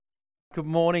Good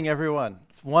morning, everyone.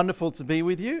 It's wonderful to be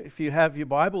with you. If you have your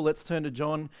Bible, let's turn to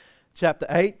John chapter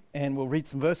 8, and we'll read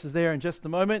some verses there in just a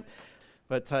moment.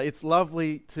 But it's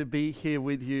lovely to be here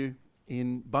with you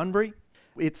in Bunbury.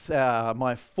 It's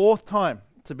my fourth time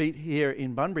to be here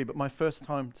in Bunbury, but my first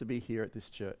time to be here at this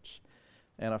church.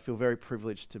 And I feel very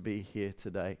privileged to be here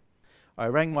today. I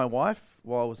rang my wife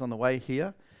while I was on the way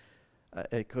here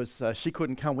because she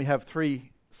couldn't come. We have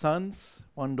three sons,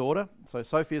 one daughter. So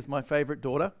Sophie is my favorite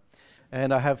daughter.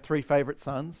 And I have three favorite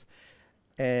sons.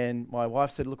 And my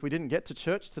wife said, look, we didn't get to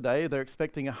church today. They're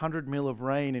expecting 100 mil of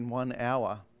rain in 1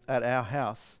 hour at our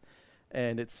house.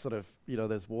 And it's sort of,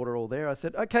 there's water all there. I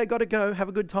said, okay, got to go. Have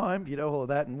a good time. All of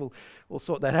that. And we'll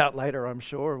sort that out later, I'm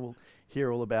sure. We'll hear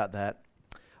all about that.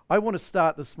 I want to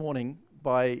start this morning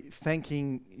by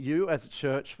thanking you as a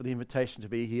church for the invitation to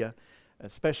be here,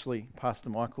 especially Pastor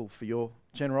Michael for your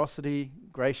generosity,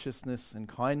 graciousness, and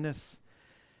kindness.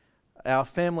 Our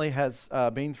family has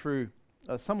been through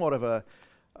somewhat of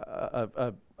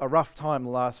a rough time the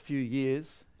last few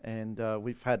years, and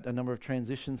we've had a number of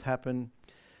transitions happen.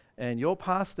 And your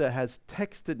pastor has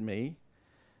texted me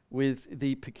with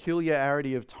the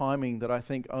peculiarity of timing that I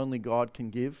think only God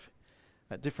can give.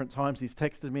 At different times he's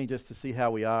texted me just to see how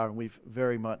we are, and we've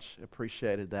very much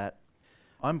appreciated that.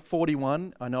 I'm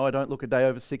 41. I know I don't look a day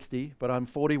over 60, but I'm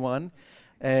 41,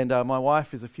 and my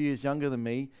wife is a few years younger than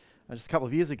me. Just a couple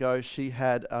of years ago, she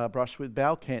had a brush with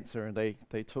bowel cancer, and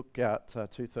they took out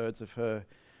 2/3 of her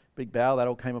big bowel. That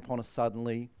all came upon us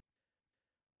suddenly.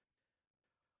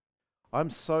 I'm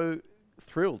so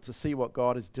thrilled to see what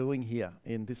God is doing here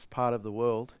in this part of the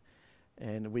world,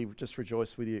 and we just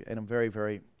rejoice with you, and I'm very,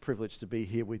 very privileged to be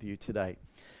here with you today.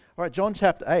 All right, John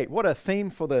chapter 8. What a theme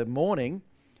for the morning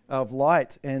of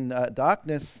light and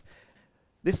darkness.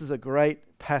 This is a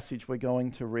great passage we're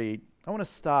going to read. I want to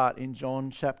start in John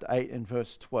chapter 8 and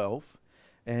verse 12,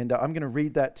 and I'm going to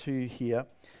read that to you here,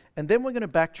 and then we're going to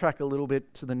backtrack a little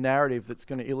bit to the narrative that's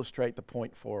going to illustrate the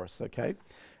point for us, okay?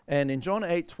 And in John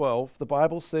 8:12, the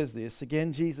Bible says this,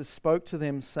 again, Jesus spoke to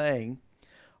them saying,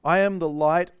 I am the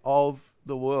light of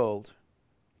the world.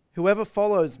 Whoever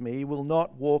follows me will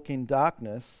not walk in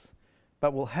darkness,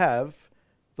 but will have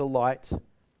the light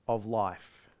of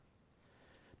life.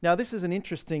 Now, this is an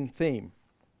interesting theme.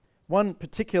 One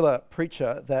particular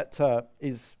preacher that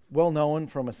is well known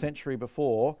from a century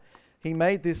before, he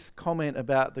made this comment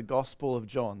about the Gospel of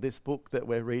John, this book that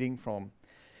we're reading from.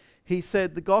 He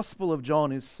said, the Gospel of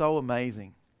John is so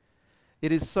amazing.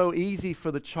 It is so easy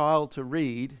for the child to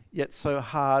read, yet so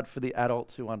hard for the adult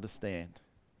to understand.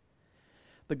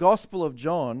 The Gospel of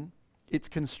John, its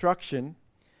construction,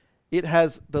 it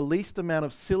has the least amount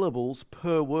of syllables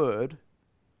per word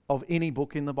of any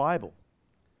book in the Bible.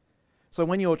 So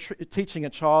when you're teaching a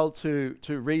child to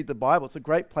read the Bible, it's a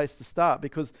great place to start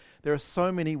because there are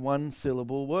so many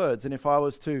one-syllable words. And if I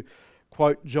was to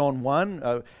quote John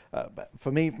 1,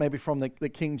 for me, maybe from the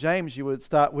King James, you would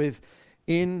start with,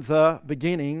 in the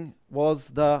beginning was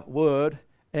the Word,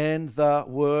 and the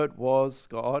Word was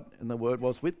God, and the Word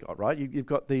was with God, right? You've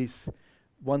got these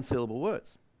one-syllable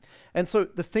words. And so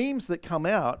the themes that come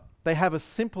out, they have a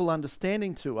simple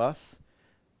understanding to us,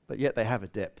 but yet they have a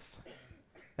depth.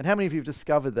 And how many of you have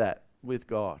discovered that with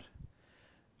God?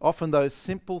 Often those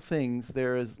simple things,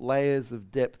 there is layers of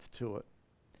depth to it.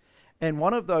 And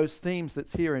one of those themes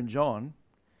that's here in John,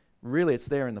 really it's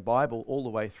there in the Bible all the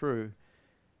way through,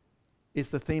 is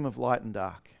the theme of light and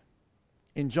dark.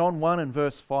 In John 1 and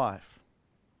verse 5,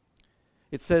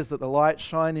 it says that the light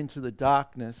shined into the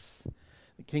darkness.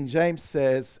 The King James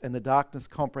says, and the darkness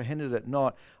comprehended it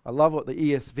not. I love what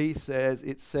the ESV says.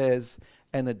 It says,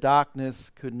 and the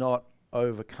darkness could not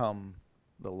overcome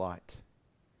the light.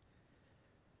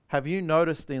 Have you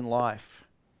noticed in life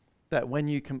that when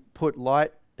you can put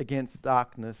light against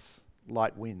darkness,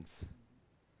 light wins?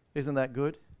 Isn't that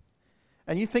good?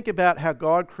 And you think about how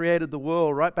God created the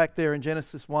world right back there in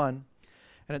Genesis 1,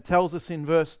 and it tells us in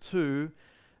verse 2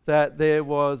 that there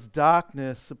was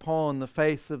darkness upon the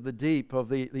face of the deep of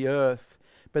the earth.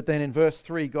 But then in verse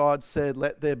 3, God said,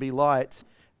 let there be light.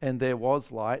 And there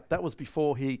was light. That was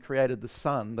before he created the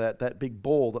sun, that big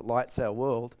ball that lights our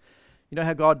world. You know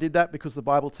how God did that? Because the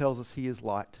Bible tells us he is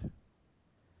light.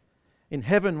 In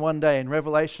heaven one day, in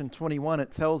Revelation 21, it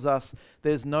tells us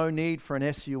there's no need for an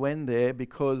S-U-N there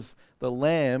because the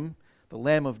Lamb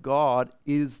of God,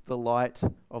 is the light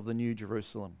of the New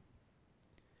Jerusalem.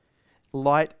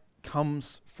 Light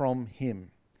comes from him.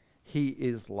 He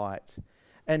is light.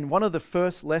 And one of the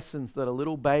first lessons that a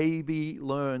little baby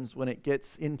learns when it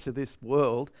gets into this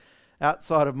world,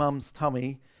 outside of mum's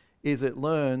tummy, is it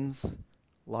learns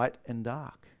light and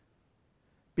dark.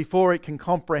 Before it can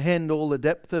comprehend all the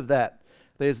depth of that,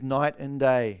 There's night and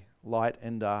day, light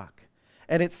and dark.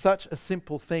 And it's such a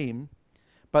simple theme,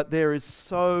 but there is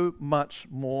so much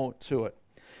more to it.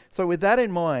 So with that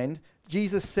in mind,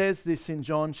 Jesus says this in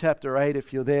John chapter 8,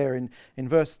 if you're there, in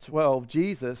verse 12.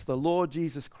 Jesus, the Lord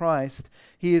Jesus Christ,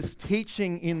 he is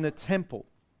teaching in the temple.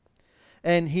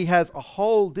 And he has a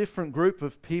whole different group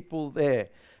of people there,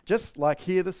 just like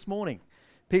here this morning.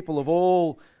 People of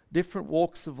all different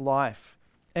walks of life.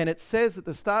 And it says at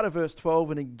the start of verse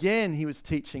 12, and again he was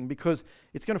teaching, because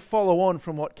it's going to follow on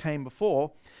from what came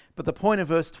before. But the point of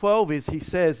verse 12 is he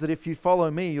says that if you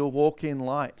follow me, you'll walk in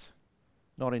light,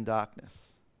 not in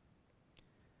darkness.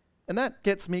 And that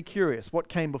gets me curious. What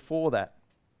came before that?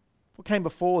 What came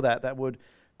before that would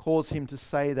cause him to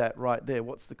say that right there?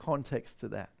 What's the context to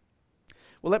that?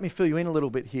 Well, let me fill you in a little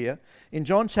bit here. In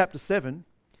John chapter 7,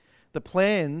 the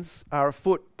plans are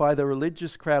afoot by the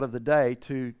religious crowd of the day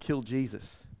to kill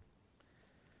Jesus.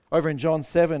 Over in John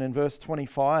 7 and verse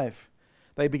 25,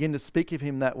 they begin to speak of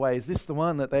him that way. Is this the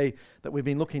one that we've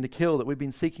been looking to kill, that we've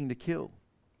been seeking to kill?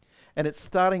 And it's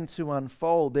starting to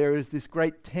unfold. There is this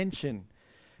great tension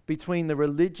between the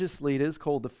religious leaders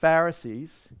called the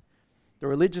Pharisees, the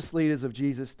religious leaders of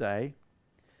Jesus' day.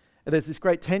 And there's this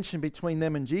great tension between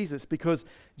them and Jesus, because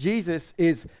Jesus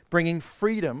is bringing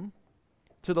freedom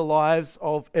to the lives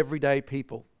of everyday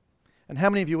people. And how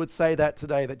many of you would say that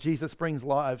today, that Jesus brings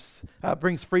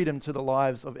freedom to the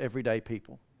lives of everyday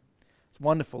people? It's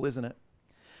wonderful, isn't it?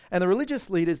 And the religious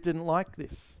leaders didn't like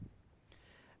this.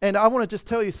 And I want to just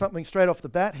tell you something straight off the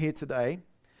bat here today,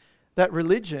 that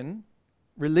religion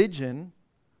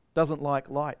doesn't like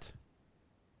light.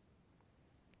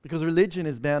 Because religion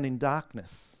is bound in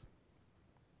darkness.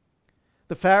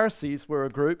 The Pharisees were a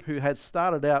group who had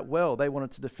started out well. They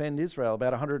wanted to defend Israel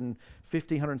about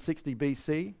 150, 160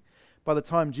 BC. By the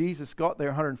time Jesus got there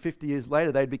 150 years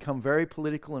later, they'd become very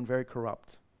political and very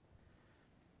corrupt.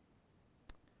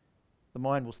 The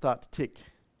mind will start to tick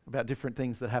about different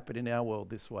things that happen in our world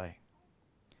this way.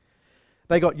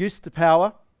 They got used to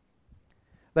power.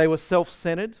 They were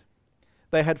self-centered.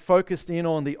 They had focused in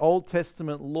on the Old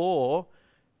Testament law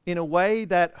in a way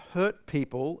that hurt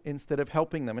people instead of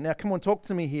helping them. And now, come on, talk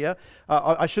to me here.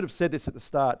 I should have said this at the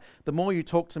start. The more you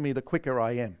talk to me, the quicker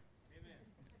I am. Amen.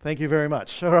 Thank you very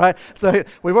much. All right. So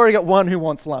we've already got one who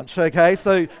wants lunch. Okay.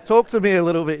 So talk to me a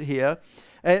little bit here.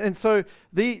 And so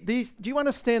these, do you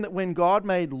understand that when God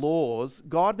made laws,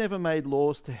 God never made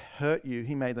laws to hurt you.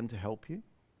 He made them to help you.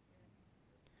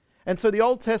 And so the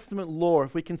Old Testament law,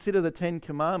 if we consider the 10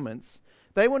 Commandments,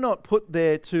 they were not put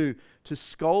there to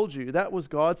scold you. That was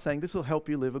God saying, this will help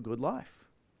you live a good life.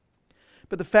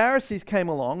 But the Pharisees came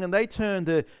along and they turned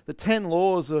the 10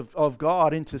 laws of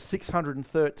God into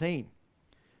 613.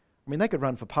 I mean, they could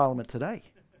run for parliament today.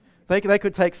 They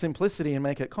could take simplicity and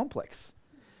make it complex.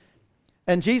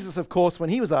 And Jesus, of course, when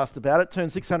he was asked about it,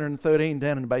 turned 613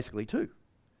 down into basically 2.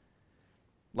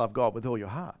 Love God with all your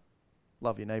heart.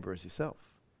 Love your neighbor as yourself.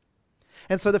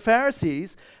 And so the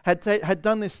Pharisees had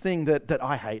done this thing that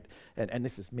I hate, and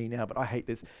this is me now, but I hate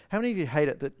this. How many of you hate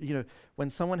it that, when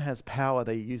someone has power,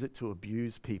 they use it to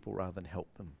abuse people rather than help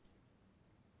them?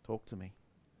 Talk to me.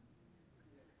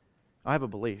 I have a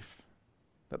belief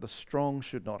that the strong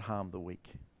should not harm the weak.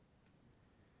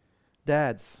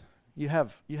 Dads, you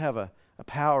have a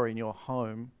power in your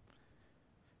home.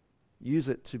 Use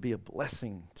it to be a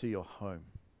blessing to your home.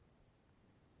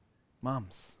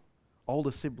 Mums,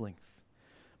 older siblings,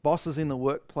 bosses in the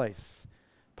workplace,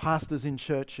 pastors in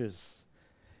churches.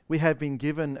 We have been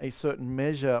given a certain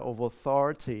measure of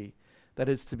authority that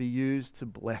is to be used to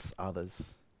bless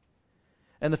others.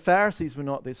 And the Pharisees were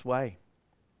not this way.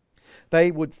 They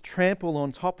would trample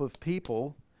on top of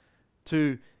people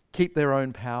to keep their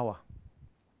own power.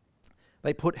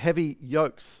 They put heavy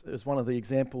yokes, as one of the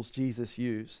examples Jesus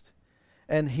used.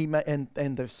 And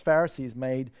the Pharisees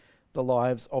made the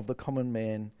lives of the common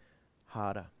man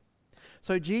harder.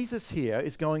 So Jesus here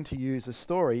is going to use a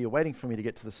story. You're waiting for me to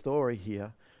get to the story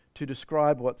here to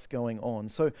describe what's going on.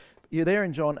 So you're there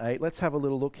in John 8. Let's have a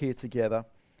little look here together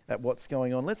at what's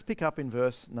going on. Let's pick up in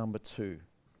verse number 2.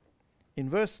 In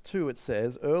verse 2 it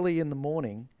says, early in the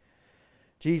morning,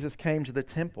 Jesus came to the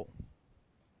temple,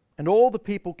 and all the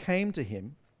people came to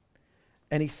him,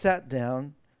 and he sat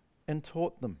down and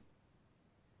taught them.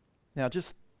 Now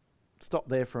just stop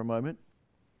there for a moment.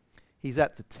 He's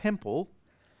at the temple.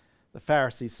 The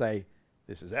Pharisees say,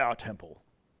 this is our temple.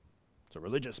 It's a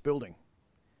religious building.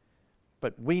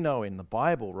 But we know in the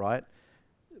Bible, right,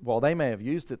 while they may have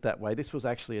used it that way, this was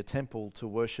actually a temple to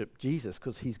worship Jesus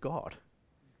because he's God.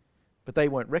 But they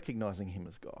weren't recognizing him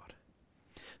as God.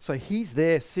 So he's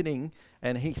there sitting,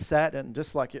 and he sat, and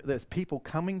just like there's people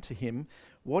coming to him,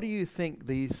 what do you think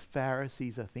these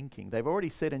Pharisees are thinking? They've already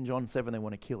said in John 7 they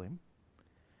want to kill him.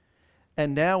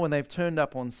 And now when they've turned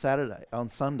up on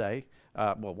Sunday,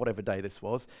 whatever day this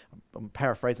was, I'm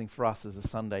paraphrasing for us as a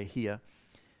Sunday here,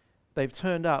 they've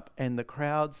turned up and the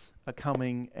crowds are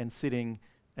coming and sitting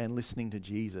and listening to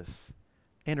Jesus.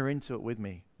 Enter into it with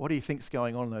me. What do you think's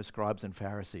going on in those scribes and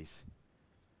Pharisees?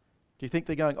 Do you think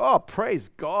they're going, oh, praise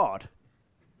God?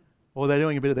 Or they're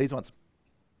doing a bit of these ones?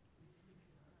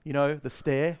 You know, the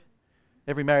stare.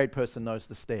 Every married person knows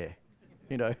the stare.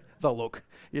 You know, the look.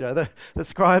 You know, the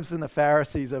scribes and the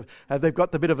Pharisees, they've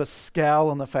got the bit of a scowl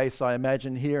on the face, I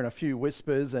imagine, here, and a few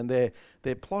whispers, and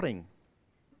they're plotting.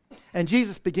 And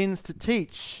Jesus begins to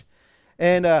teach.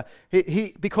 And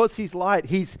he because he's light,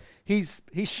 he's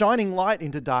shining light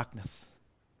into darkness.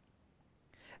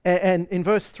 And in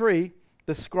verse 3,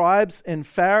 the scribes and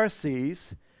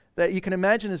Pharisees, that you can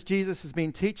imagine as Jesus has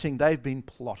been teaching, they've been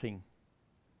plotting.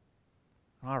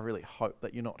 I really hope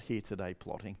that you're not here today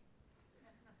plotting.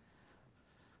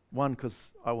 One, because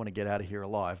I want to get out of here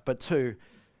alive. But two,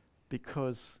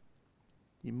 because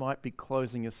you might be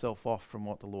closing yourself off from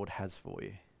what the Lord has for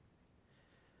you.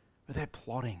 But they're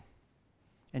plotting.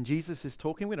 And Jesus is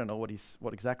talking. We don't know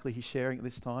what exactly he's sharing at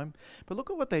this time. But look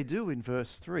at what they do in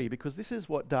verse 3, because this is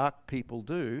what dark people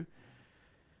do.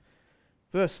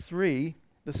 Verse 3,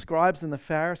 the scribes and the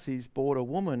Pharisees brought a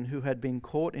woman who had been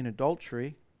caught in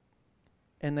adultery,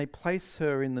 and they place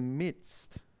her in the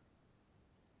midst.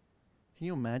 Can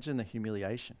you imagine the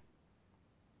humiliation?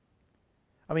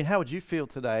 I mean, how would you feel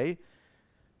today,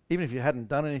 even if you hadn't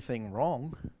done anything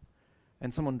wrong,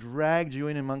 and someone dragged you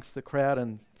in amongst the crowd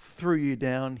and threw you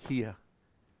down here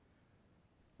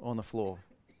on the floor?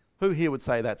 Who here would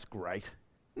say that's great?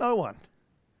 No one.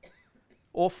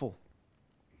 Awful.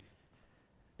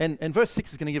 And verse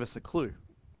 6 is going to give us a clue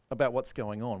about what's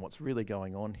going on, what's really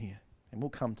going on here. And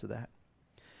we'll come to that.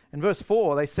 In verse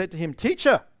 4, they said to him,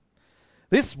 "Teacher,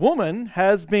 this woman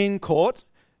has been caught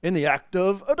in the act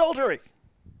of adultery."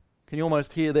 Can you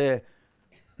almost hear their,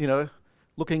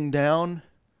 looking down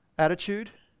attitude?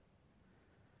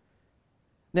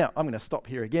 Now, I'm going to stop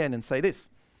here again and say this.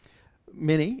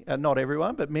 Many, not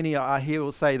everyone, but many I hear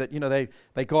will say that,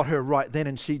 they got her right then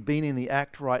and she'd been in the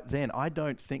act right then. I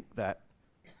don't think that.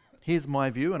 Here's my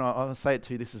view, and I'll say it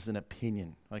to you. This is an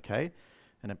opinion, okay?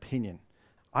 An opinion.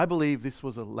 I believe this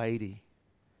was a lady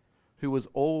who was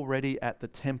already at the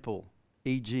temple,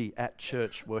 e.g. at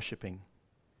church worshipping.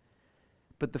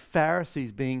 But the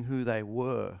Pharisees, being who they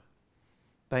were,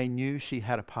 they knew she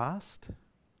had a past,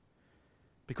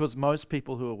 because most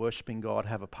people who are worshipping God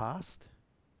have a past.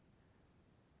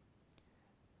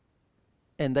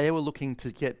 And they were looking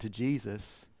to get to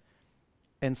Jesus.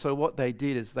 And so what they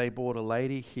did is they brought a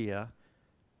lady here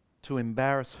to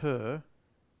embarrass her,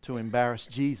 to embarrass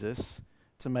Jesus,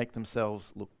 to make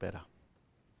themselves look better.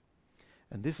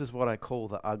 And this is what I call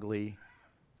the ugly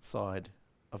side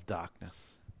of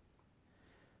darkness.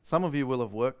 Some of you will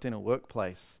have worked in a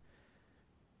workplace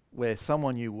where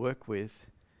someone you work with,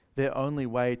 their only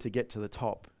way to get to the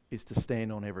top is to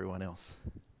stand on everyone else.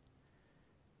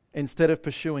 Instead of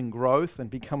pursuing growth and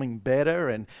becoming better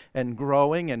and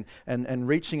growing and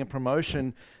reaching a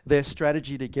promotion, their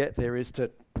strategy to get there is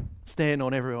to stand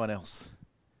on everyone else.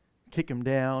 Kick them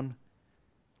down,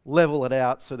 level it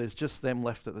out so there's just them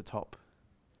left at the top.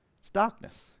 It's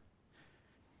darkness.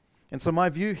 And so my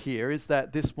view here is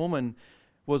that this woman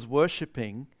was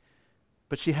worshipping,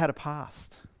 but she had a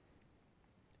past.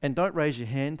 And don't raise your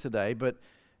hand today, but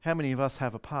how many of us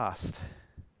have a past?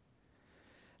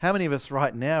 How many of us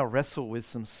right now wrestle with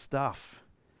some stuff?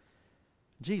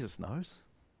 Jesus knows.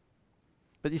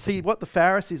 But you see, what the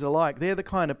Pharisees are like, they're the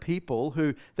kind of people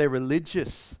who, they're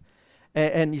religious.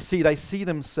 And you see, they see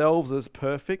themselves as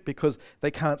perfect because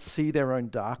they can't see their own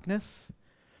darkness.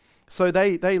 So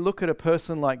they look at a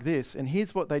person like this, and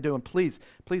here's what they do. And please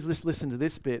listen to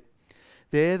this bit.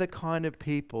 They're the kind of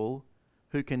people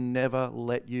who can never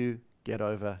let you get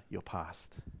over your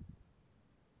past.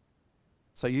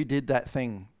 So you did that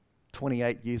thing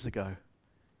 28 years ago.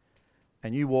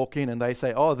 And you walk in and they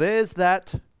say, "Oh, there's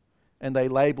that." And they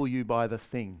label you by the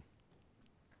thing.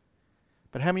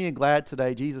 But how many are glad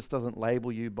today Jesus doesn't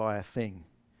label you by a thing?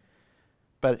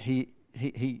 But he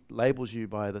labels you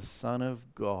by the Son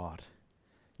of God.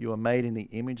 You are made in the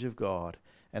image of God.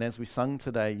 And as we sung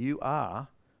today, you are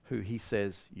who he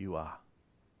says you are.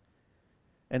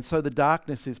 And so the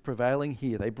darkness is prevailing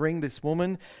here. They bring this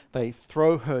woman, they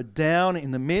throw her down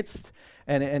in the midst,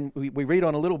 and we read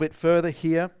on a little bit further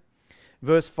here.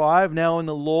 Verse 5, "Now in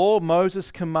the law,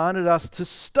 Moses commanded us to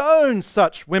stone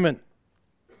such women."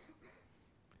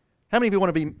 How many of you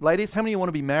want to be, ladies, how many of you want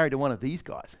to be married to one of these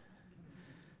guys?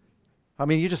 I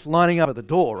mean, you're just lining up at the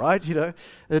door, right?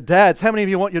 Dads, how many of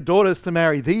you want your daughters to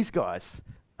marry these guys?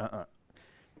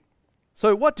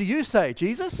 So what do you say,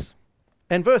 Jesus?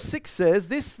 And verse 6 says,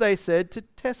 this they said to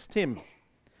test him,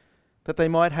 that they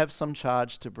might have some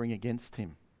charge to bring against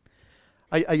him.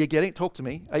 Are you getting, talk to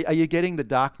me, are you getting the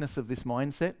darkness of this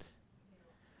mindset?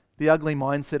 The ugly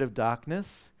mindset of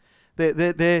darkness?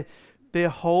 Their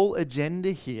whole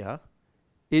agenda here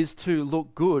is to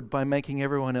look good by making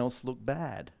everyone else look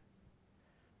bad.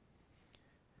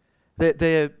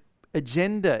 Their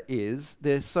agenda is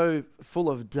they're so full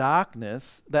of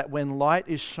darkness that when light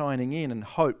is shining in and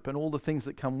hope and all the things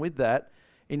that come with that,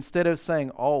 instead of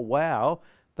saying, oh wow,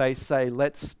 they say,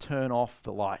 let's turn off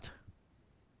the light.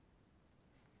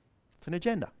 It's an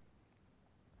agenda.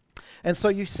 And so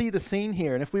you see the scene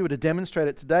here, and if we were to demonstrate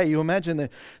it today, you imagine this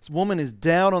woman is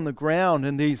down on the ground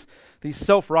and these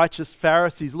self-righteous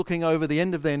Pharisees looking over the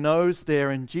end of their nose there,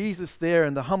 and Jesus there,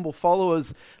 and the humble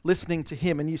followers listening to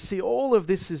him. And you see all of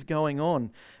this is going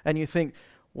on, and you think,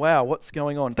 wow, what's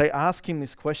going on? They ask him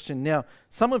this question. Now,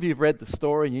 some of you have read the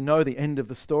story, and you know the end of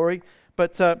the story,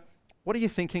 but what are you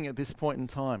thinking at this point in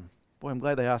time? Boy, I'm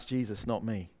glad they asked Jesus, not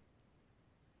me.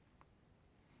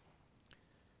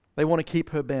 They want to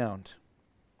keep her bound.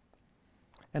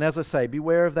 And as I say,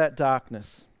 beware of that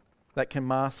darkness that can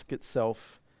mask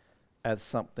itself as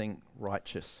something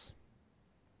righteous.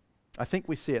 I think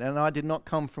we see it. And I did not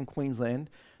come from Queensland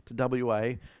to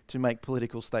WA to make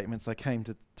political statements. I came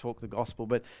to talk the gospel.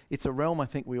 But it's a realm I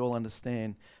think we all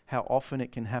understand how often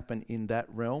it can happen in that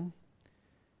realm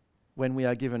when we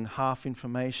are given half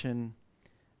information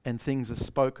and things are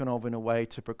spoken of in a way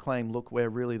to proclaim, look, we're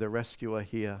really the rescuer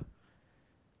here.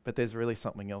 But there's really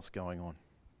something else going on.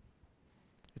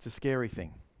 It's a scary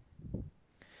thing.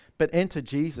 But enter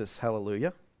Jesus,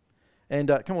 hallelujah. And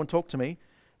come on, talk to me.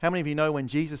 How many of you know when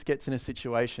Jesus gets in a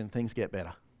situation, things get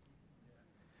better?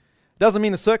 Doesn't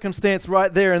mean the circumstance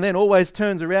right there and then always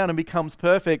turns around and becomes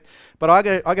perfect. But I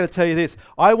got to tell you this.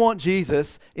 I want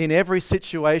Jesus in every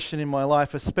situation in my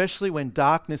life, especially when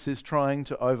darkness is trying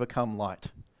to overcome light.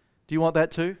 Do you want that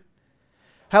too?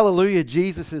 Hallelujah,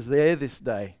 Jesus is there this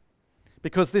day.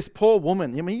 Because this poor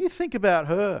woman, I mean, you think about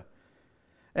her.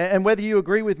 And whether you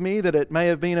agree with me that it may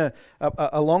have been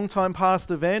a long time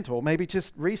past event or maybe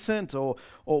just recent or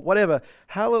whatever,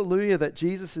 hallelujah that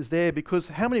Jesus is there, because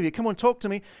how many of you, come on, talk to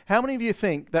me, how many of you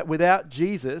think that without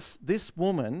Jesus, this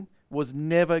woman was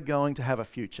never going to have a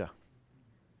future?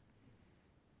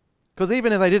 Because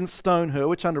even if they didn't stone her,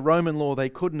 which under Roman law they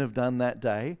couldn't have done that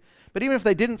day, but even if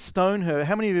they didn't stone her,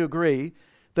 how many of you agree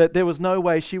that there was no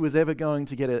way she was ever going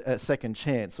to get a second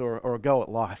chance or a go at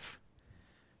life?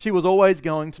 She was always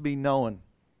going to be known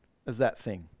as that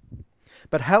thing.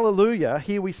 But hallelujah,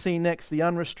 here we see next the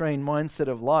unrestrained mindset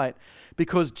of light,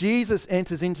 because Jesus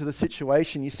enters into the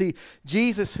situation. You see,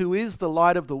 Jesus, who is the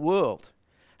light of the world,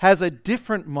 has a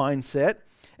different mindset,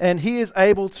 and he is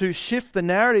able to shift the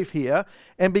narrative here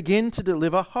and begin to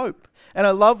deliver hope. And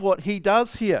I love what he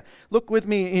does here. Look with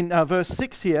me in verse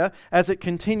 6 here, as it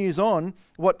continues on,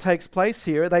 what takes place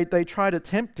here. They try to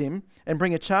tempt him and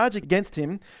bring a charge against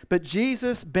him, but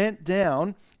Jesus bent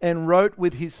down and wrote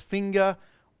with his finger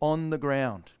on the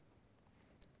ground.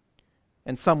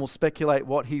 And some will speculate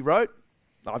what he wrote.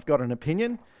 I've got an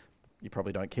opinion. You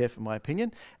probably don't care for my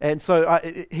opinion. And so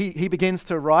he begins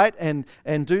to write and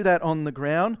do that on the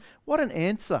ground. What an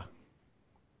answer.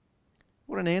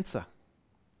 What an answer.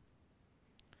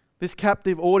 This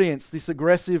captive audience, this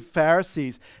aggressive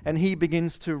Pharisees, and he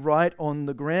begins to write on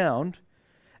the ground,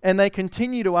 and they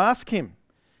continue to ask him.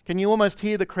 Can you almost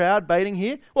hear the crowd baiting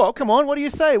here? Well, come on, what do you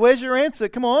say? Where's your answer?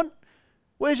 Come on.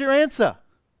 Where's your answer?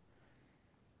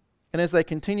 And as they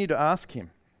continue to ask him,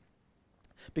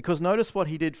 because notice what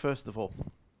he did first of all.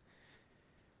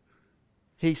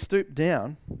 He stooped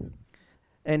down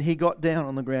and he got down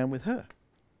on the ground with her.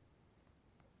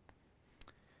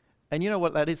 And you know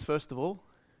what that is, first of all?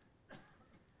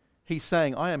 He's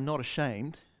saying, I am not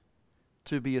ashamed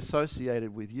to be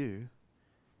associated with you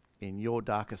in your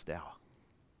darkest hour.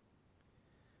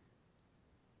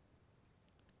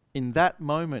 In that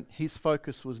moment, his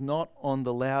focus was not on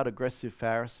the loud, aggressive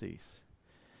Pharisees,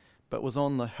 but was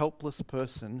on the helpless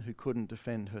person who couldn't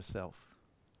defend herself.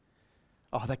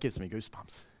 Oh, that gives me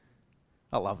goosebumps.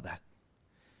 I love that.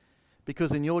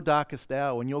 Because in your darkest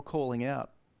hour, when you're calling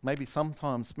out, maybe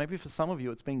for some of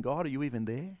you it's been, God, are you even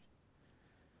there?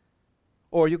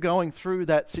 Or you're going through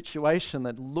that situation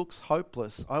that looks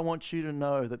hopeless. I want you to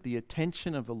know that the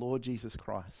attention of the Lord Jesus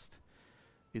Christ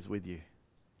is with you.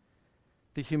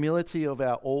 The humility of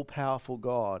our all-powerful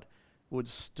God would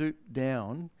stoop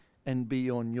down and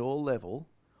be on your level,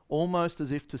 almost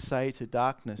as if to say to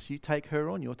darkness, you take her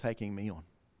on, you're taking me on.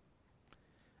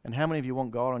 And how many of you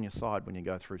want God on your side when you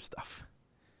go through stuff?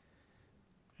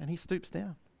 And he stoops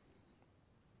down.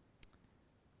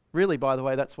 Really, by the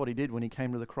way, that's what he did when he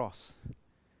came to the cross.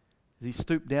 He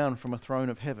stooped down from a throne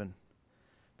of heaven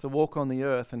to walk on the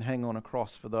earth and hang on a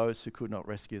cross for those who could not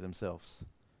rescue themselves.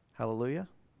 Hallelujah.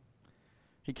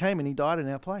 He came and he died in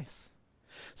our place.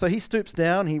 So he stoops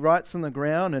down, he writes on the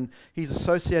ground, and he's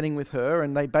associating with her,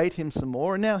 and they bait him some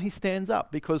more, and now he stands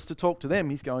up, because to talk to them,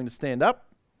 he's going to stand up.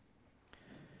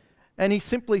 And he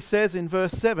simply says in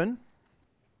verse 7,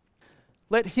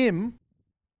 let him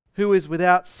who is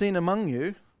without sin among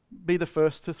you be the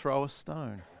first to throw a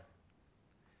stone.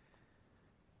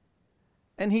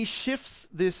 And he shifts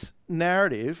this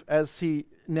narrative as he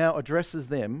now addresses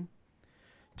them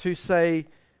to say,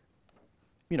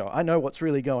 I know what's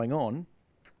really going on,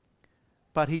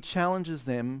 but he challenges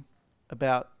them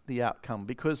about the outcome.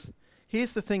 Because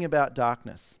here's the thing about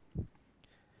darkness.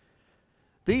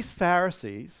 These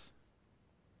Pharisees,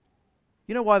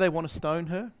 you know why they want to stone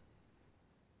her?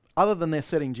 Other than they're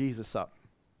setting Jesus up.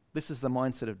 This is the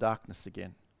mindset of darkness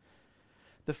again.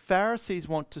 The Pharisees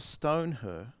want to stone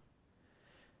her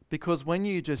because when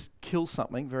you just kill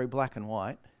something, very black and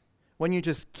white, when you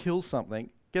just kill something,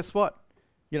 guess what?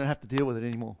 You don't have to deal with it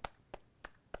anymore.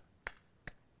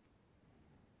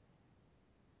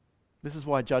 This is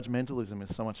why judgmentalism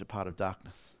is so much a part of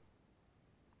darkness.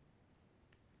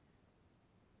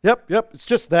 Yep, it's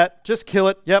just that. Just kill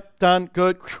it. Yep, done,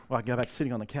 good. Well, I go back to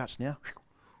sitting on the couch now.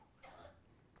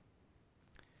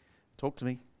 Talk to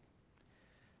me.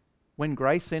 When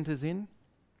grace enters in,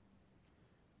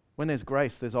 when there's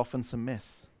grace, there's often some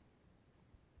mess.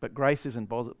 But grace isn't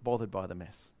bothered by the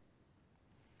mess.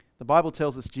 The Bible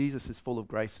tells us Jesus is full of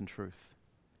grace and truth.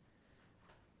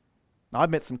 Now, I've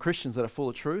met some Christians that are full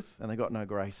of truth and they got no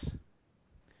grace.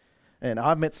 And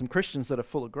I've met some Christians that are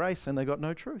full of grace and they got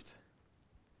no truth.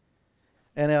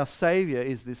 And our Saviour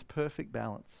is this perfect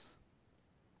balance.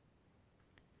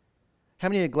 How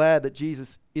many are glad that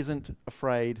Jesus isn't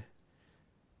afraid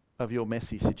of your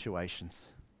messy situations?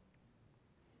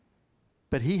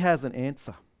 But he has an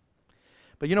answer.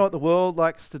 But you know what the world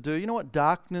likes to do? You know what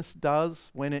darkness does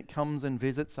when it comes and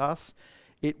visits us?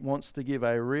 It wants to give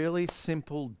a really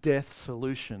simple death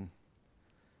solution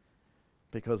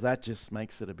because that just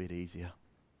makes it a bit easier.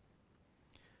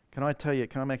 Can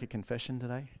I make a confession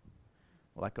today?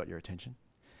 Well, that got your attention.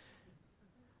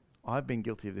 I've been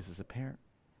guilty of this as a parent.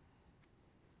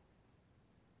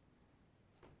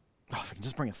 If I can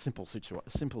just bring a simple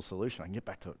solution, I can get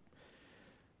back to it.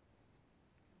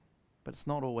 But it's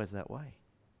not always that way.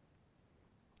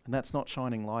 And that's not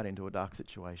shining light into a dark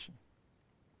situation.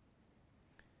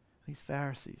 These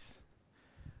Pharisees,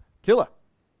 kill her.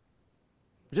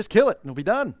 Just kill it and it'll be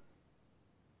done.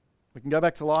 We can go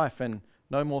back to life and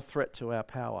no more threat to our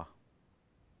power.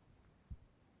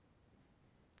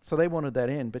 So they wanted that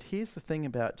end. But here's the thing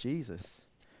about Jesus.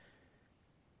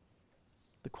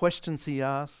 The questions he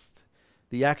asked,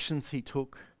 the actions he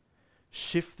took,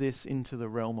 shift this into the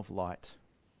realm of light.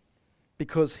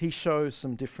 Because he shows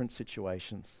some different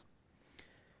situations.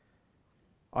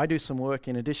 I do some work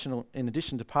in addition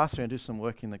to pastoring, I do some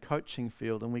work in the coaching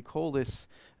field, and we call this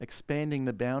expanding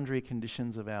the boundary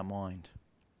conditions of our mind.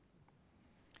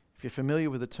 If you're familiar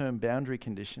with the term boundary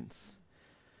conditions,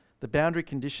 the boundary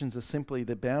conditions are simply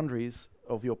the boundaries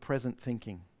of your present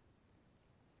thinking.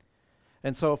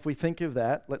 And so if we think of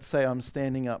that, let's say I'm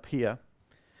standing up here,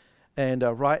 and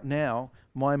right now,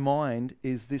 my mind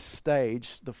is this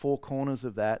stage, the four corners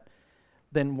of that,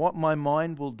 then what my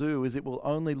mind will do is it will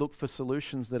only look for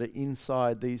solutions that are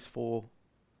inside these four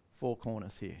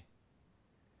corners here.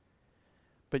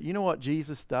 But you know what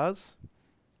Jesus does?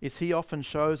 Is he often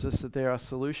shows us that there are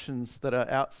solutions that are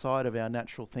outside of our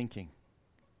natural thinking.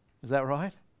 Is that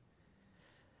right?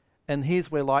 And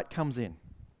here's where light comes in.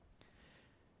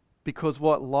 Because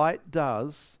what light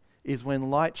does is when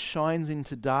light shines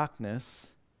into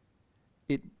darkness,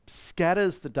 it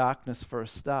scatters the darkness for a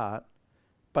start,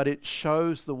 but it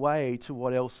shows the way to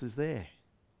what else is there.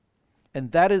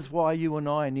 And that is why you and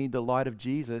I need the light of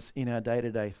Jesus in our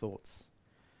day-to-day thoughts.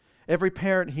 Every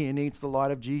parent here needs the light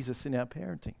of Jesus in our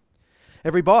parenting.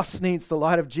 Every boss needs the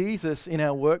light of Jesus in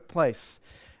our workplace.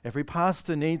 Every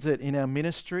pastor needs it in our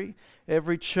ministry.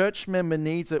 Every church member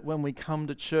needs it when we come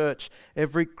to church.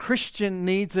 Every Christian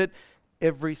needs it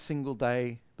every single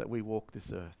day that we walk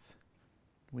this earth.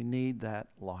 We need that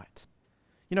light.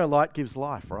 You know, light gives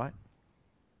life, right?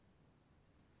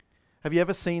 Have you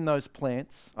ever seen those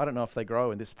plants? I don't know if they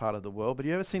grow in this part of the world, but have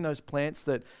you ever seen those plants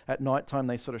that at night time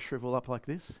they sort of shrivel up like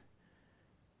this?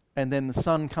 And then the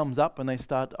sun comes up and they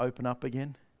start to open up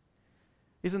again?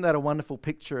 Isn't that a wonderful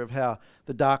picture of how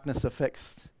the darkness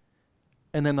affects,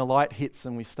 and then the light hits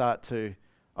and we start to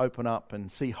open up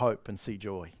and see hope and see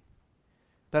joy?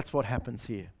 That's what happens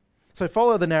here. So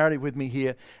follow the narrative with me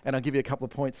here, and I'll give you a couple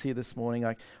of points here this morning.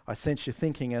 I sense your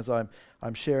thinking as I'm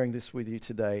sharing this with you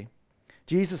today.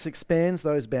 Jesus expands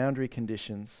those boundary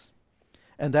conditions,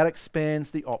 and that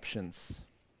expands the options.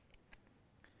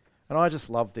 And I just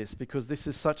love this because this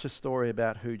is such a story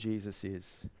about who Jesus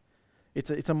is.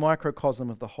 It's a microcosm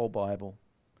of the whole Bible.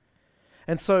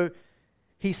 And so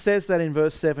he says that in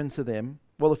verse 7 to them.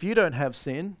 Well, if you don't have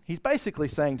sin, he's basically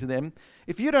saying to them,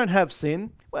 if you don't have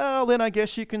sin, well, then I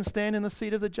guess you can stand in the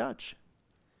seat of the judge.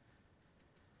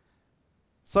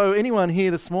 So anyone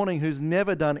here this morning who's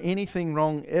never done anything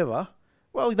wrong ever,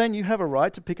 well, then you have a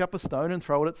right to pick up a stone and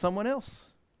throw it at someone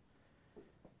else.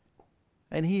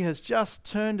 And he has just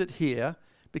turned it here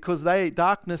because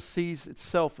darkness sees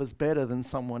itself as better than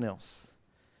someone else.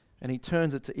 And he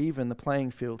turns it to even the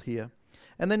playing field here.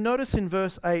 And then notice in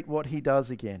verse 8 what he does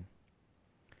again.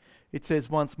 It says,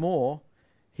 once more,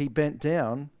 he bent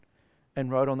down and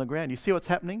wrote on the ground. You see what's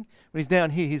happening? When he's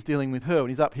down here, he's dealing with her. When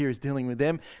he's up here, he's dealing with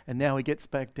them. And now he gets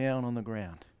back down on the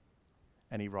ground.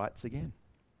 And he writes again.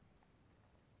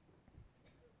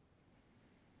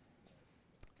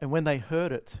 And when they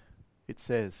heard it, it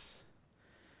says,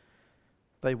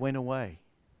 they went away,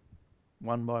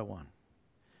 one by one.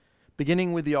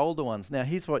 Beginning with the older ones. Now,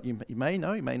 here's what you may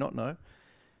know, you may not know,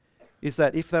 is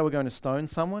that if they were going to stone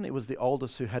someone, it was the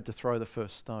oldest who had to throw the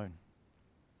first stone.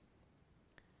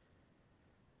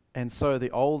 And so the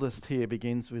oldest here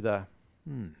begins with a,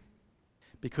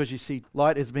 because you see,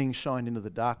 light is being shined into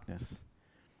the darkness.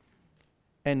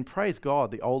 And praise God,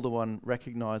 the older one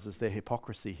recognizes their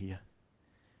hypocrisy here.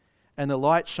 And the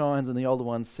light shines and the older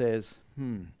one says,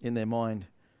 in their mind,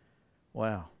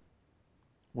 wow,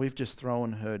 we've just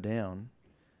thrown her down,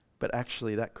 but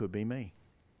actually that could be me.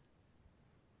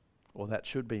 Or that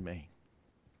should be me.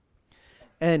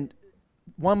 And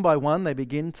one by one they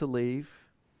begin to leave,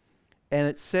 and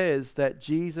it says that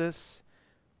Jesus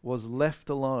was left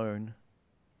alone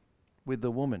with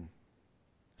the woman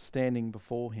standing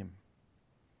before him.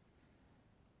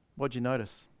 What'd you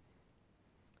notice?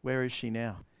 Where is she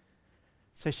now?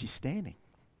 It says she's standing.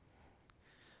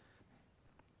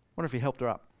 Wonder if he helped her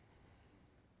up.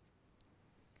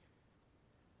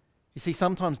 You see,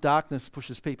 sometimes darkness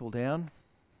pushes people down,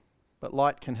 but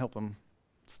light can help them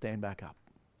stand back up.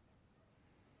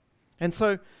 And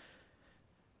so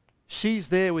she's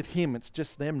there with him. It's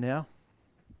just them now.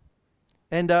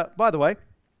 And by the way,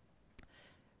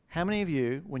 how many of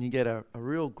you, when you get a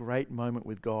real great moment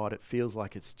with God, it feels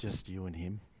like it's just you and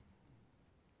him?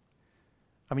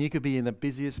 I mean, you could be in the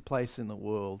busiest place in the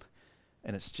world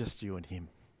and it's just you and him.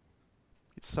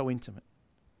 It's so intimate.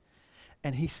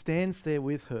 And he stands there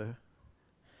with her.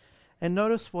 And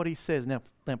notice what he says. Now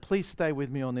please stay with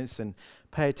me on this and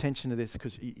pay attention to this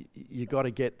because you got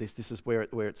to get this. This is where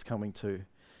it's coming to.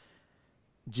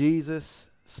 Jesus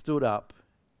stood up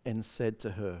and said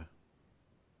to her,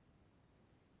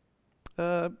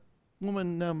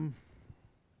 woman,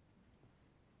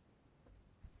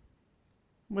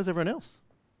 where's everyone else?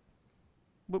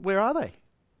 Where are they?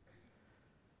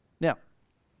 Now,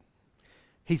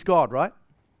 he's God, right?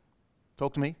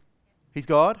 Talk to me. He's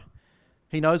God.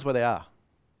 He knows where they are.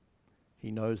 He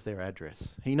knows their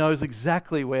address. He knows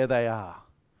exactly where they are.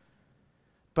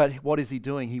 But what is he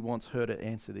doing? He wants her to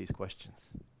answer these questions.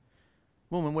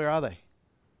 Woman, where are they?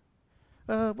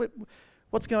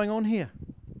 What's going on here?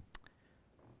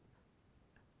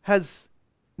 Has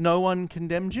no one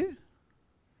condemned you?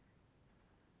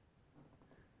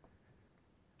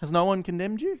 Has no one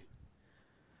condemned you?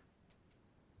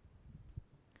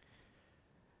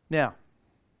 Now,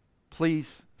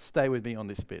 please stay with me on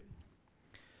this bit.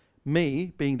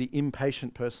 Me, being the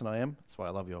impatient person I am, that's why I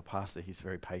love your pastor, he's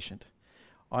very patient.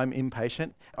 I'm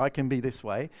impatient. I can be this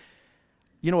way.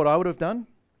 You know what I would have done?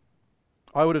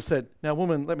 I would have said, now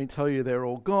woman, let me tell you, they're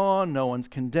all gone. No one's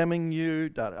condemning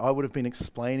you. I would have been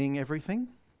explaining everything.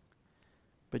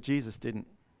 But Jesus didn't.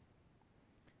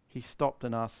 He stopped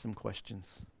and asked some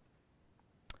questions.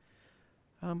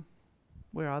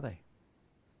 Where are they?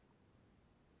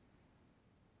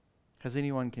 Has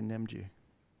anyone condemned you?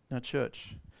 Now, church,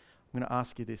 I'm going to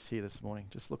ask you this here this morning.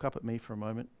 Just look up at me for a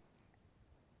moment.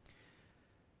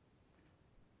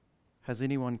 Has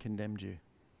anyone condemned you?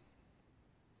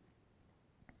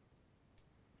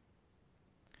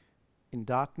 In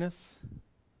darkness,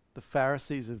 the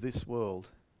Pharisees of this world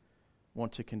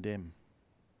want to condemn.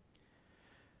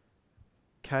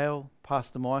 Cale,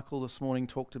 Pastor Michael this morning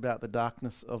talked about the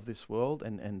darkness of this world,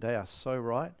 and they are so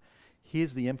right.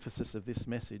 Here's the emphasis of this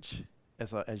message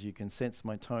as you can sense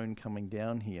my tone coming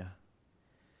down here,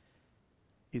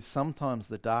 is sometimes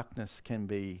the darkness can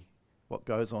be what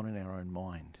goes on in our own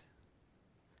mind.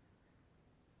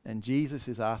 And Jesus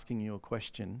is asking you a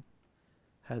question: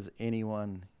 has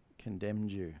anyone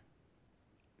condemned you?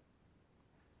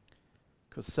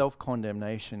 Because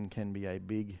self-condemnation can be a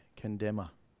big condemner.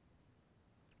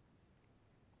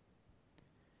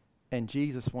 And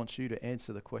Jesus wants you to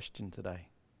answer the question today.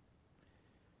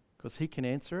 Because he can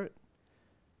answer it,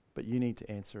 but you need to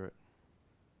answer it.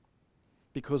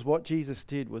 Because what Jesus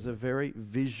did was a very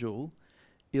visual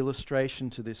illustration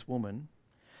to this woman,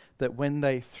 that when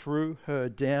they threw her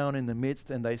down in the midst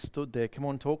and they stood there, come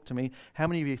on, talk to me. How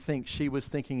many of you think she was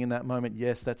thinking in that moment,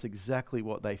 yes, that's exactly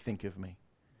what they think of me?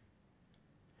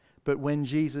 But when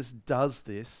Jesus does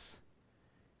this,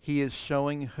 he is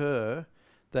showing her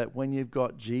that when you've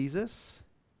got Jesus,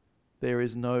 there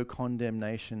is no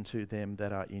condemnation to them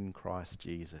that are in Christ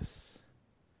Jesus.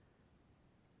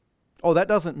 Oh, that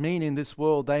doesn't mean in this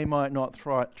world they might not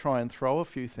try and throw a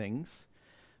few things,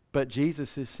 but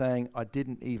Jesus is saying, I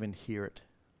didn't even hear it.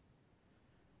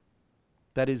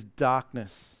 That is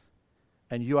darkness,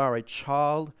 and you are a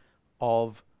child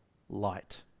of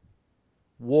light.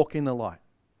 Walk in the light.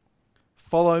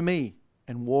 Follow me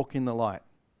and walk in the light.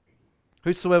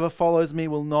 Whosoever follows me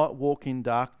will not walk in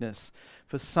darkness.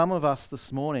 For some of us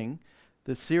this morning,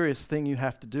 the serious thing you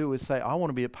have to do is say, I want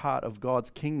to be a part of God's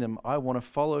kingdom. I want to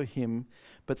follow him.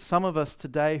 But some of us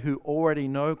today who already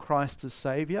know Christ as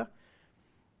Savior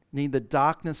need the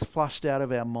darkness flushed out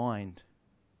of our mind.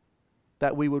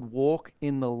 That we would walk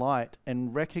in the light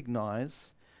and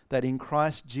recognize that in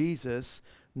Christ Jesus,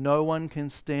 no one can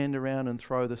stand around and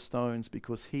throw the stones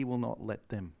because he will not let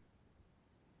them.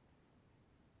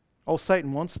 Oh,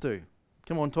 Satan wants to.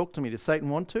 Come on, talk to me. Does Satan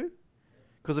want to?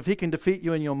 Because if he can defeat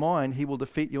you in your mind, he will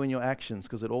defeat you in your actions,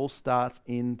 because it all starts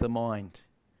in the mind.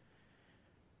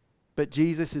 But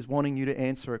Jesus is wanting you to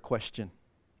answer a question.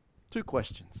 2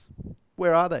 questions.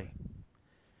 Where are they?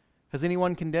 Has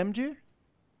anyone condemned you?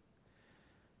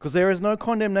 Because there is no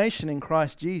condemnation in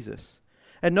Christ Jesus.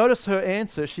 And notice her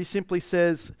answer. She simply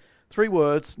says 3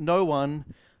 words: no one,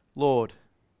 Lord.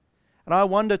 And I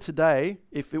wonder today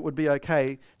if it would be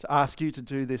okay to ask you to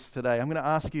do this today. I'm going to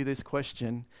ask you this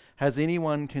question: has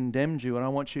anyone condemned you? And I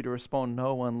want you to respond,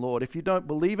 no one, Lord. If you don't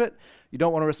believe it, you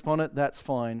don't want to respond it, that's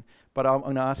fine. But I'm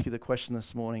going to ask you the question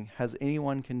this morning: has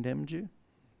anyone condemned you?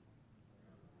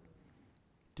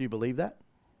 Do you believe that?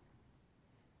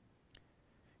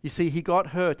 You see, he got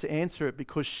her to answer it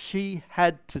because she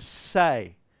had to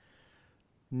say,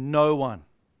 no one.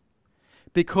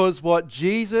 Because what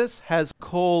Jesus has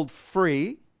called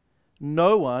free,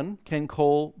 no one can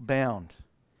call bound.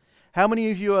 How many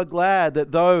of you are glad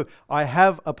that though I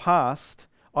have a past,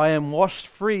 I am washed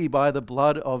free by the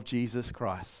blood of Jesus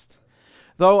Christ?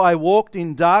 Though I walked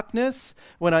in darkness,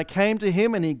 when I came to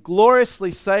him and he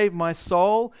gloriously saved my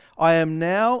soul, I am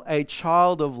now a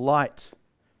child of light.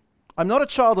 I'm not a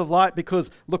child of light because,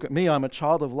 look at me, I'm a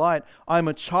child of light. I'm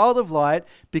a child of light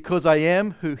because I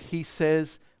am who he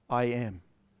says I am.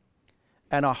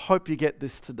 And I hope you get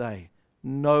this today.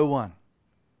 No one.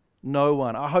 No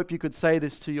one. I hope you could say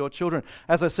this to your children.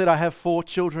 As I said, I have 4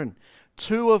 children.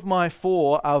 2 of my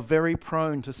 4 are very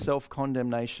prone to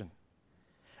self-condemnation.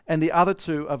 And the other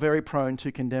 2 are very prone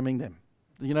to condemning them.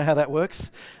 You know how that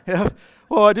works? Yeah.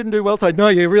 Well, I didn't do well today. No,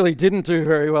 you really didn't do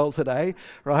very well today,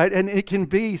 right? And it can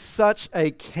be such a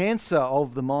cancer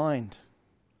of the mind.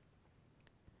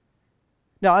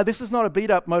 Now, this is not a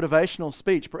beat-up motivational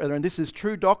speech, brethren. This is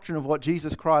true doctrine of what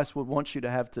Jesus Christ would want you to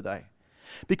have today.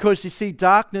 Because you see,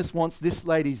 darkness wants this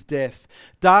lady's death.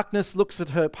 Darkness looks at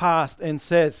her past and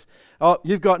says, oh,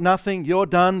 you've got nothing, you're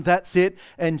done, that's it.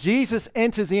 And Jesus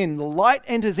enters in, the light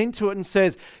enters into it and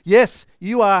says, yes,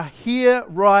 you are here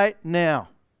right now.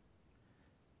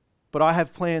 But I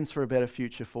have plans for a better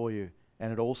future for you.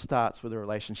 And it all starts with a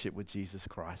relationship with Jesus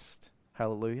Christ.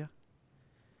 Hallelujah.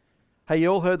 Hey, you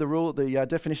all heard the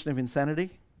definition of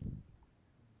insanity?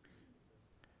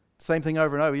 Same thing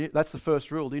over and over. That's the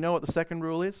first rule. Do you know what the second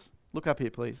rule is? Look up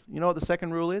here, please. You know what the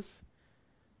second rule is?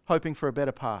 Hoping for a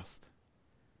better past.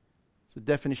 It's the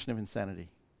definition of insanity.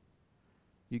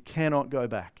 You cannot go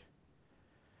back.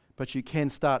 But you can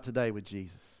start today with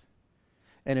Jesus.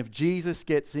 And if Jesus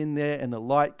gets in there and the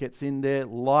light gets in there,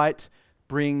 light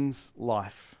brings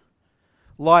life.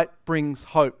 Light brings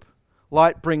hope.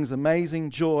 Light brings amazing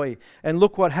joy. And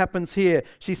look what happens here.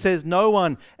 She says, no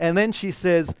one. And then she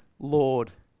says,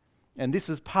 Lord. And this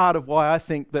is part of why I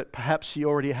think that perhaps she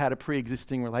already had a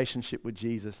pre-existing relationship with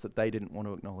Jesus that they didn't want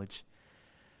to acknowledge.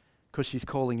 Because she's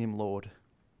calling him Lord.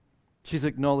 She's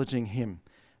acknowledging him.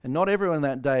 And not everyone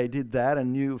that day did that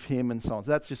and knew of him and so on.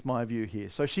 So that's just my view here.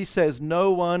 So she says,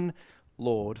 "No one,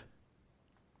 Lord."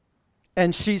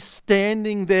 And she's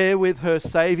standing there with her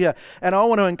Saviour. And I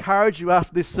want to encourage you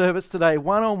after this service today,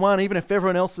 one-on-one, even if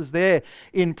everyone else is there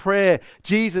in prayer,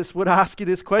 Jesus would ask you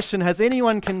this question: has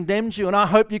anyone condemned you? And I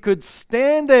hope you could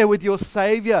stand there with your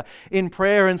Saviour in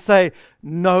prayer and say,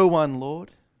 "No one,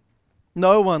 Lord.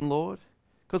 No one, Lord."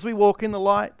 Because we walk in the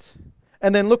light.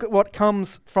 And then look at what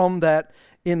comes from that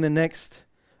in the next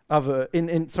in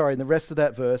the rest of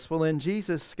that verse. Well, then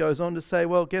Jesus goes on to say,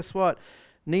 well, guess what?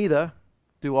 Neither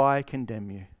do I condemn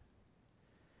you.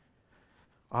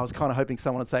 I was kind of hoping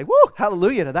someone would say, "Woo,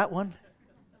 hallelujah" to that one.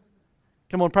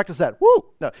 Come on, practice that. Woo!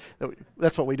 No,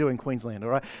 that's what we do in Queensland,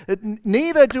 all right?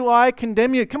 Neither do I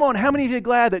condemn you. Come on, how many of you are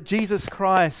glad that Jesus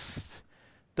Christ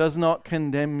does not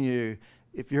condemn you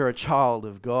if you're a child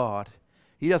of God?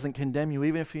 He doesn't condemn you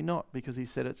even if you're not, because he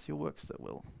said it's your works that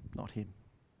will, not him.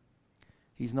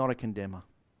 He's not a condemner.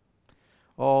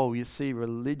 Oh, you see,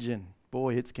 religion,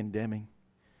 boy, it's condemning.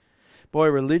 Boy,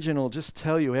 religion will just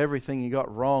tell you everything you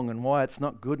got wrong and why it's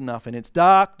not good enough, and it's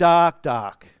dark, dark,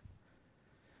 dark.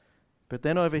 But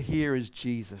then over here is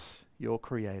Jesus, your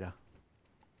creator.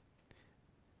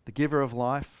 The giver of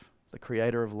life, the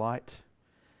creator of light,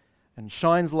 and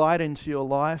shines light into your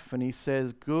life, and he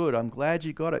says, "Good, I'm glad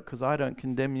you got it, because I don't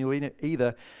condemn you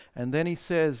either." And then he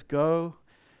says, "Go."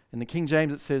 In the King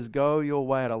James it says, "Go your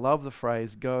way." And I love the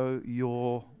phrase, "Go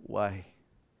your way."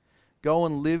 Go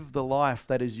and live the life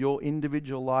that is your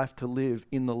individual life to live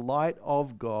in the light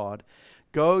of God.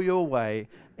 Go your way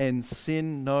and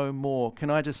sin no more. Can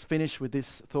I just finish with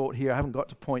this thought here? I haven't got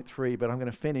to point 3, but I'm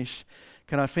going to finish.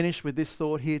 Can I finish with this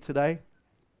thought here today?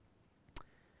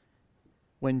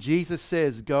 When Jesus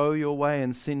says, "Go your way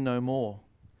and sin no more,"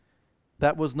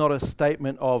 that was not a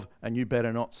statement of, "and you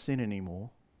better not sin anymore."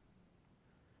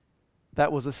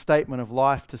 That was a statement of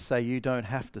life to say, you don't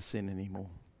have to sin anymore,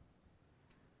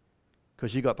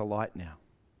 because you got the light now.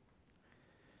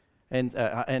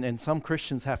 And some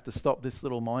Christians have to stop this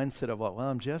little mindset of, well,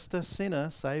 I'm just a sinner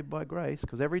saved by grace.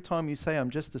 Because every time you say I'm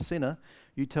just a sinner,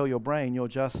 you tell your brain you're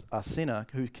just a sinner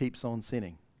who keeps on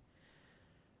sinning.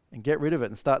 And get rid of it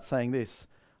and start saying this: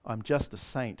 I'm just a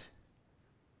saint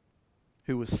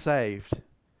who was saved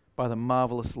by the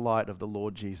marvelous light of the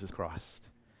Lord Jesus Christ.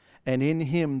 And in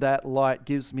him, that light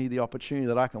gives me the opportunity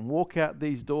that I can walk out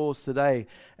these doors today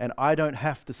and I don't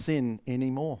have to sin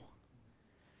anymore.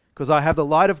 Because I have the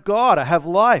light of God, I have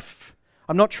life.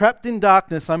 I'm not trapped in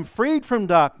darkness, I'm freed from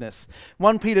darkness.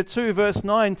 1 Peter 2 verse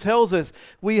 9 tells us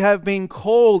we have been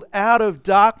called out of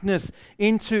darkness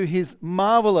into his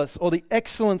marvelous, or the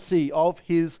excellency of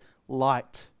his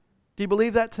light. Do you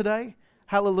believe that today?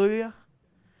 Hallelujah.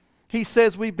 He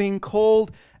says we've been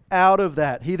called out of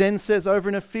that. He then says over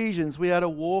in Ephesians, we are to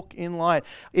walk in light.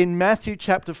 In Matthew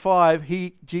chapter 5,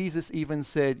 Jesus even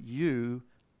said, "You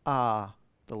are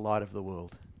the light of the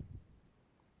world."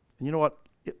 And you know what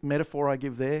metaphor I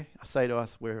give there? I say to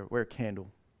us, we're a candle.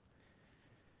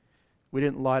 We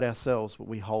didn't light ourselves, but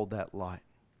we hold that light.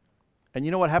 And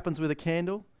you know what happens with a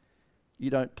candle? You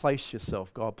don't place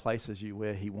yourself. God places you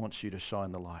where he wants you to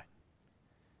shine the light.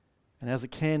 And as a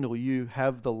candle, you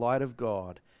have the light of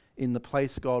God in the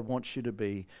place God wants you to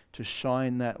be, to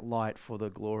shine that light for the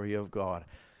glory of God.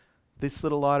 This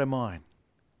little light of mine,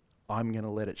 I'm going to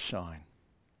let it shine.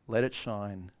 Let it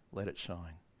shine, let it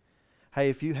shine. Hey,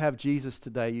 if you have Jesus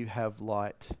today, you have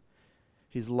light.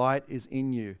 His light is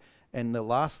in you. And the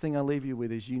last thing I leave you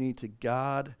with is you need to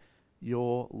guard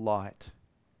your light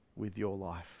with your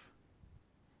life.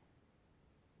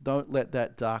 Don't let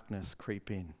that darkness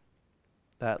creep in.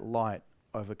 That light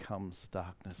overcomes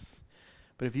darkness.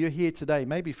 But if you're here today,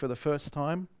 maybe for the first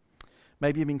time,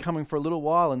 maybe you've been coming for a little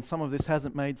while and some of this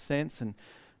hasn't made sense, and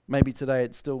maybe today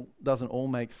it still doesn't all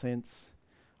make sense,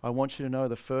 I want you to know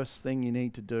the first thing you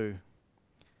need to do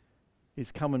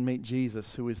is come and meet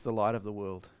Jesus, who is the light of the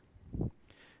world.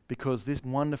 Because this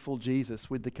wonderful Jesus,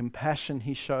 with the compassion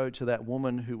he showed to that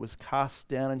woman who was cast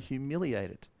down and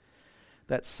humiliated,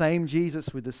 that same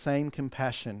Jesus with the same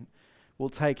compassion will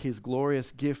take his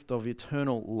glorious gift of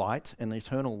eternal light and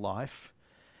eternal life,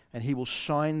 and he will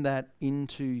shine that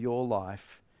into your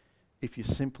life if you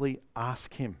simply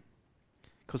ask him.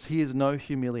 Because he is no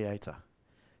humiliator.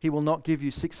 He will not give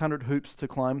you 600 hoops to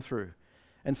climb through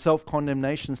and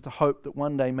self-condemnations to hope that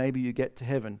one day maybe you get to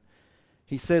heaven.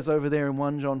 He says over there in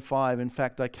 1 John 5, in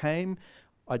fact, I came,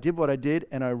 I did what I did,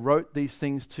 and I wrote these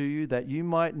things to you that you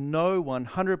might know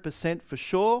 100% for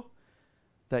sure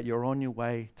that you're on your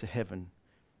way to heaven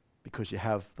because you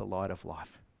have the light of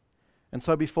life. And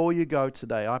so before you go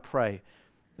today, I pray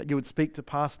that you would speak to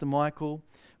Pastor Michael,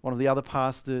 one of the other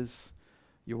pastors,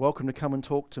 You're welcome to come and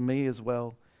talk to me as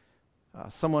well.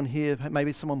 Someone here,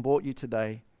 maybe someone brought you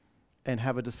today, and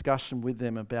have a discussion with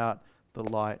them about the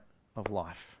light of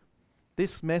life.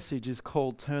 This message is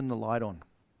called Turn the Light On.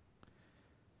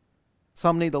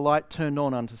 Some need the light turned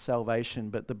on unto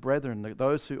salvation, but the brethren,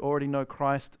 those who already know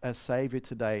Christ as Savior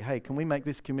today, hey, can we make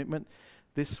this commitment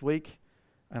this week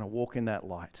and walk in that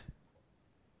light,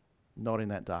 not in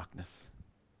that darkness?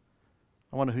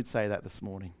 I wonder who'd say that this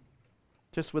morning.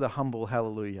 Just with a humble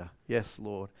hallelujah. Yes,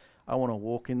 Lord, I want to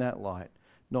walk in that light,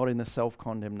 not in the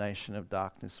self-condemnation of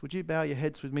darkness. Would you bow your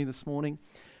heads with me this morning?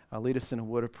 I'll lead us in a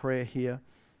word of prayer here,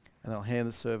 and I'll hand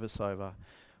the service over.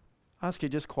 I ask you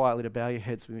just quietly to bow your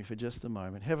heads with me for just a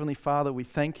moment. Heavenly Father, we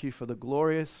thank you for the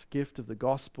glorious gift of the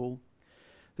gospel,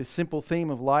 this simple theme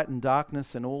of light and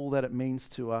darkness and all that it means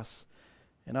to us.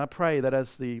 And I pray that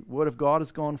as the word of God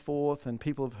has gone forth and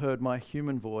people have heard my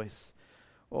human voice,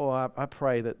 I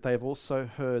pray that they've also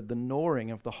heard the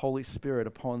gnawing of the Holy Spirit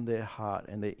upon their heart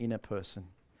and their inner person.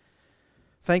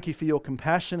 Thank you for your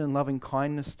compassion and loving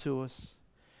kindness to us.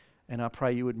 And I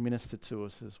pray you would minister to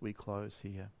us as we close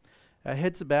here. Our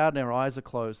heads are bowed and our eyes are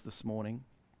closed this morning.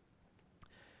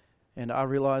 And I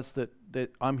realize that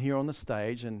I'm here on the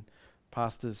stage and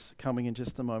Pastor's coming in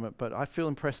just a moment, but I feel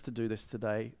impressed to do this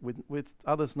today with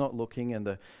others not looking, and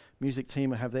the music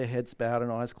team have their heads bowed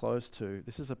and eyes closed too.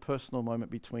 This is a personal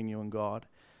moment between you and God.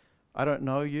 I don't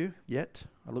know you yet.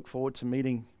 I look forward to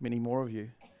meeting many more of you.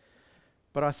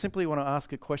 But I simply want to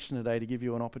ask a question today to give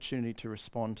you an opportunity to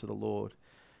respond to the Lord.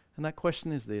 And that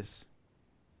question is this.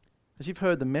 As you've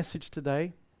heard the message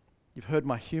today, you've heard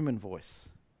my human voice.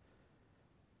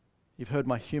 You've heard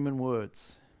my human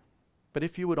words. But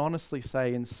if you would honestly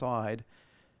say inside,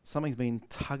 something's been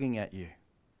tugging at you.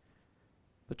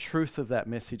 The truth of that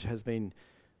message has been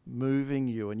moving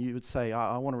you, and you would say,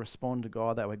 I want to respond to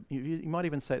God that way. You might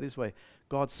even say it this way: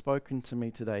 God's spoken to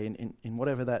me today, in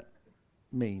whatever that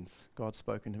means. God's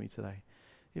spoken to me today.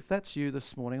 If that's you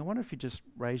this morning, I wonder if you just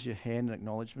raise your hand in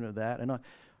acknowledgement of that. And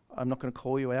I'm not going to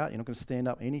call you out. You're not going to stand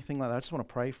up, anything like that. I just want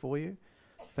to pray for you.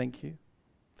 Thank you.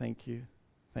 Thank you.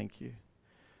 Thank you.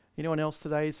 Anyone else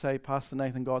today say, Pastor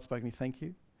Nathan, God spoke to me, thank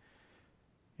you?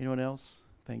 Anyone else?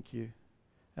 Thank you.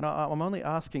 And I'm only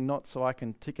asking not so I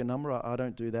can tick a number. I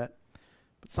don't do that.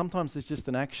 But sometimes there's just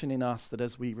an action in us that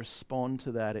as we respond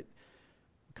to that, it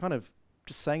kind of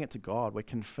just saying it to God, we're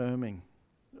confirming.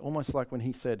 Almost like when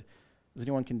he said, does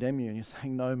anyone condemn you? And you're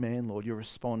saying, no man, Lord, you're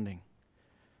responding.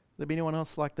 There be anyone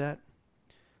else like that?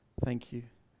 Thank you.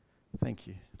 Thank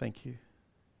you. Thank you.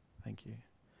 Thank you.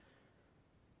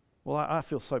 Well, I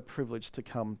feel so privileged to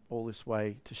come all this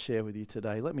way to share with you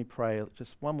today. Let me pray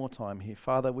just one more time here.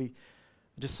 Father, we are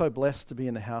just so blessed to be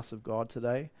in the house of God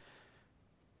today.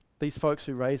 These folks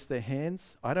who raised their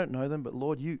hands, I don't know them, but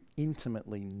Lord, you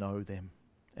intimately know them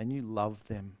and you love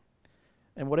them.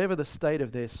 And whatever the state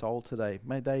of their soul today,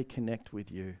 may they connect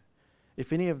with you.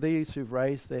 If any of these who've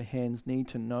raised their hands need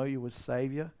to know you as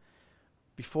Savior,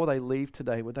 before they leave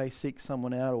today, would they seek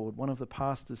someone out, or would one of the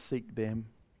pastors seek them?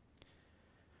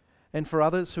 And for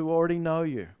others who already know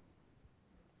you,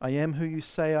 I am who you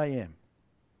say I am.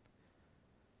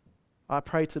 I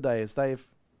pray today as they've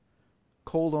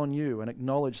called on you and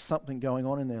acknowledged something going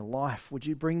on in their life, would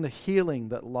you bring the healing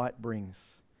that light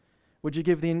brings? Would you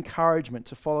give the encouragement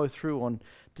to follow through on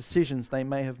decisions they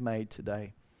may have made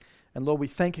today? And Lord, we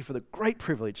thank you for the great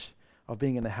privilege of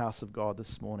being in the house of God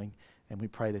this morning, and we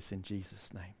pray this in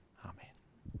Jesus' name. Amen.